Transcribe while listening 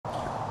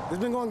It's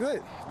been going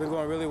good. It's been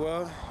going really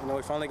well. You know,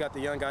 we finally got the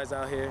young guys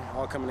out here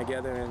all coming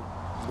together, and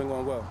it's been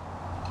going well.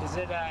 Is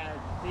it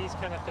these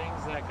kind of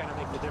things that kind of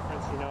make the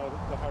difference, you know,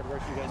 the hard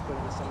work you guys put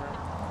in the summer?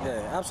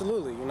 Yeah,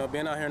 absolutely. You know,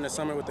 being out here in the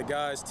summer with the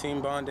guys,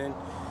 team bonding,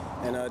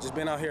 and just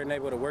being out here and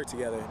able to work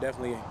together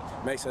definitely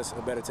makes us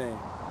a better team.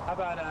 How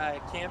about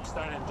camp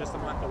starting just a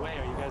month away?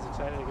 Are you guys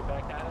excited to get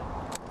back at it?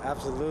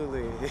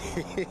 Absolutely.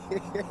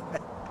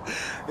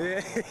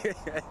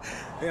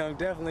 Yeah, I'm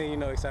definitely,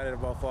 excited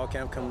about fall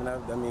camp coming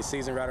up. I mean,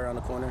 season right around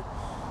the corner,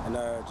 and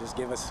just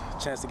give us a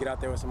chance to get out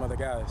there with some other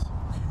guys.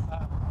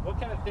 What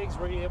kind of things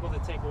were you able to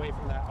take away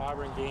from that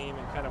Auburn game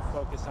and kind of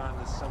focus on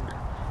this summer?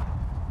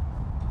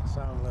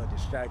 So I'm a little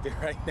distracted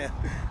right now.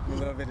 I'm a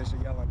little bit of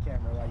yell on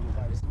camera like you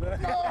guys.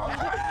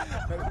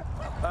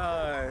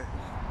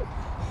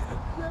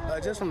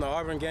 Just from the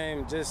Auburn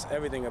game, just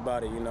everything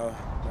about it,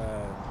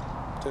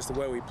 just the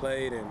way we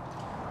played and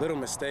little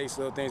mistakes,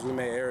 little things we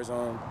made errors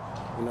on.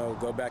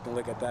 Go back and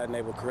look at that and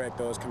able to correct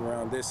those come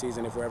around this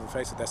season. If we're ever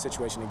faced with that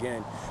situation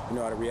again, you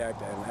know how to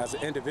react. And as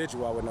an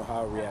individual, I would know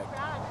how to react.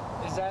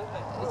 Is that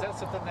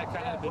something that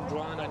kind of been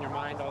dwelling on your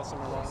mind all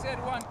summer long? You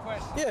said one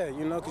question. Yeah,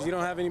 because you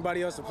don't have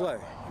anybody else to play.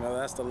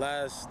 That's the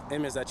last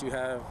image that you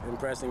have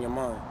impressed in your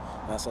mind.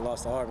 And that's a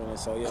loss to Auburn. And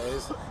so, yeah,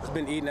 it's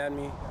been eating at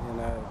me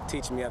and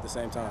teaching me at the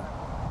same time.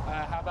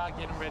 How about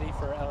getting ready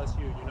for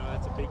LSU?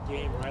 That's a big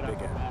game right off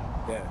the bat.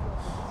 Yeah.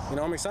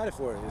 I'm excited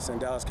for it. It's in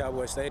Dallas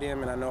Cowboys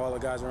Stadium, and I know all the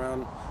guys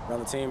around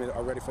the team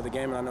are ready for the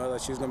game, and I know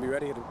LSU's going to be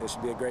ready. It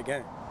should be a great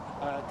game.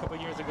 A couple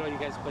of years ago, you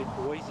guys played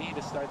Boise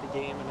to start the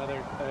game,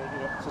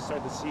 to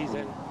start the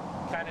season.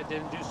 Kind of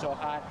didn't do so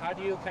hot. How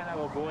do you kind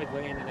of avoid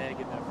laying an egg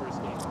in that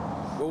first game?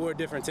 Well, we're a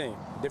different team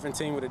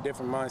with a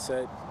different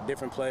mindset,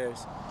 different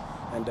players,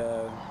 and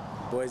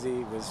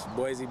Boise was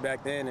Boise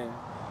back then, and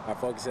our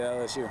focus at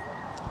LSU.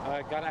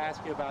 Got to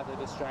ask you about the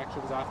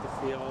distractions off the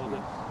field.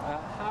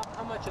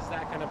 How much has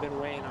that kind of been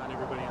weighing on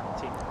everybody on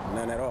the team?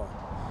 None at all.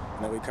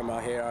 We come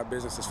out here, our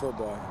business is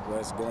football.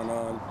 What's going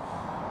on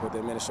with the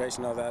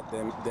administration, all that,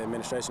 the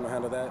administration will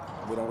handle that.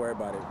 We don't worry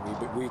about it.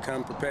 We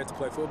come prepared to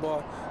play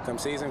football. Come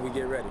season, we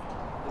get ready.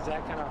 Is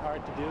that kind of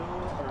hard to do,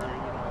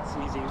 or it's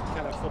easy?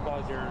 Kind of football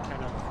is your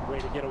kind of way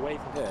to get away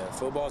from it? Yeah,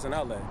 football's an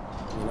outlet,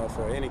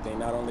 for anything.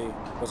 Not only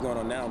what's going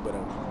on now, but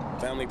a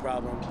family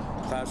problem,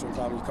 classroom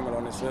problem. You come out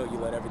on this field, you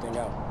let everything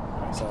out.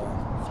 So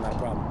it's not a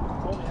problem.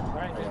 Cool, man. All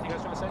right, anything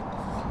else you want to say?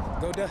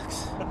 Go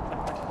Ducks.